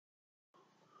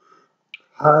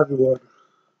Hi everyone,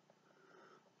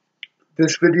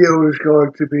 this video is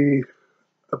going to be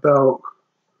about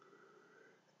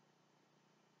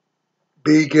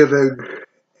me giving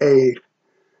a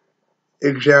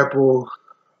example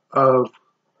of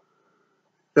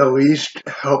the least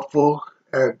helpful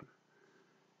and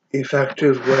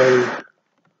effective way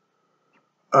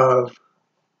of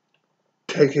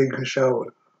taking a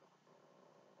shower.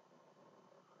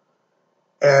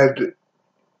 And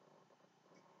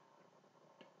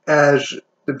as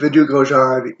the video goes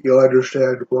on, you'll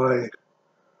understand why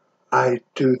I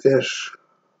do this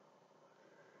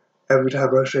every time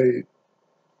I say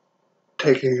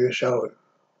taking a shower.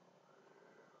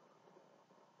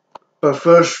 But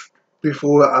first,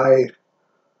 before I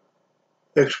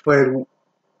explain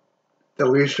the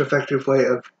least effective way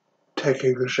of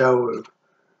taking a shower,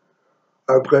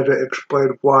 I'm going to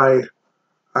explain why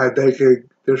I'm making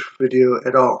this video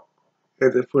at all in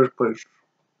the first place.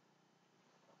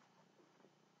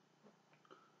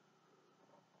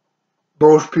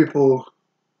 Most people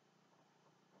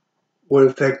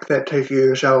would think that taking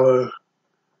a shower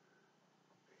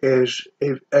is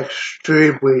an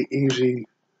extremely easy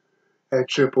and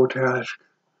simple task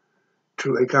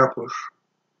to accomplish.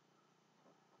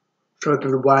 So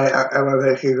then why am I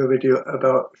making a video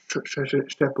about such a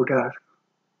simple task?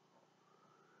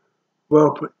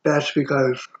 Well, that's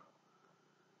because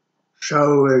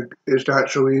showering is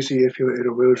not so easy if you're in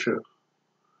a wheelchair.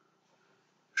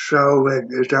 Showering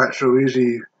is not so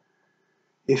easy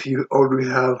if you only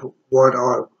have one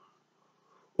arm,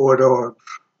 or no arms,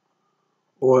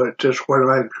 or just one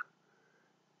leg,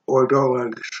 or no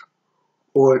legs,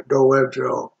 or no limbs at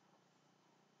all.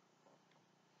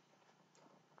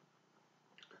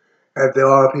 And there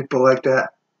are people like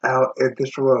that out in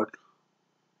this world.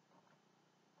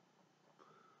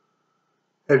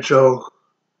 And so,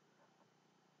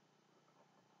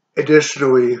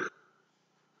 additionally,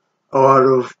 a lot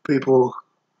of people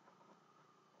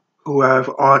who have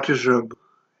autism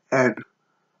and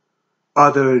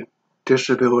other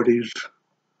disabilities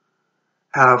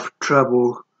have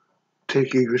trouble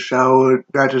taking a shower.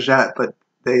 Not just that, but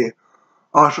they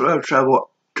also have trouble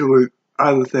doing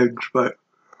other things, but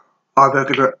I'll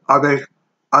make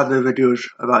other videos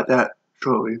about that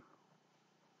shortly.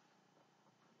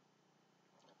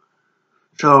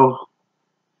 So,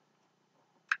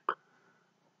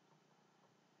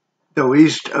 the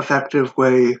least effective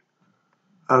way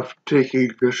of taking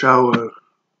a shower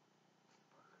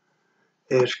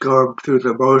is going through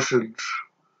the motions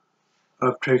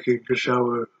of taking a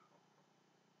shower,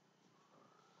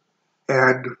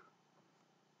 and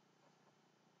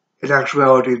in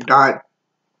actuality not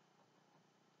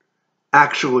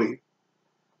actually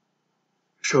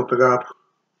soaping up,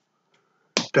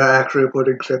 not actually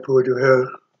putting shampoo in your hair,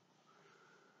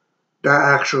 not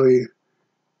actually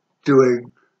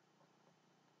doing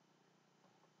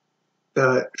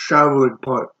the showering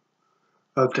part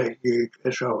of taking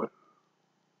a shower.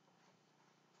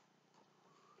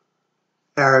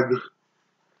 And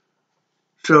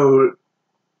so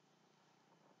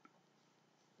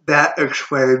that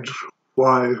explains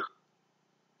why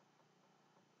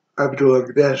I'm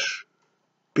doing this,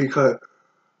 because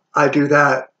I do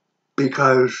that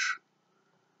because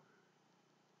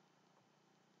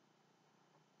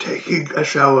taking a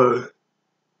shower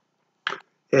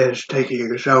is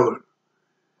taking a shower.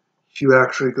 You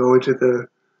actually go into the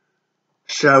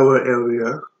shower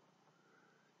area,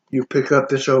 you pick up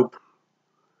the soap,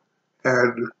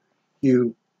 and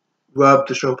you rub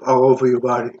the soap all over your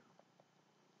body.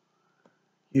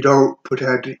 You don't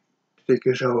pretend to take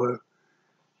a shower,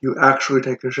 you actually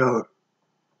take a shower.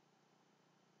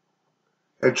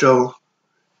 And so,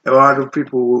 a lot of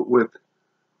people with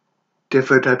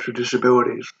different types of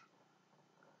disabilities,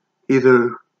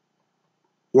 either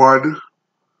one,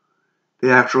 they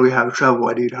actually have trouble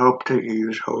and need help taking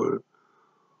a shower,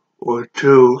 or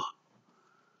two,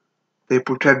 they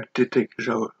pretend to take a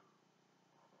shower.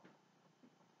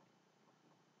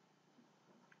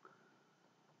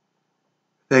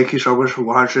 Thank you so much for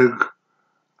watching.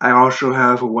 I also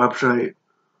have a website,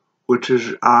 which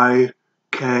is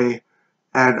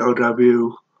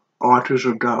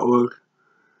iknowautism.org.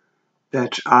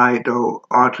 That's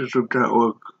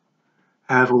iknowautism.org.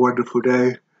 Have a wonderful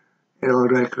day, and I'll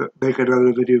make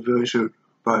another video very soon.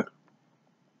 Bye.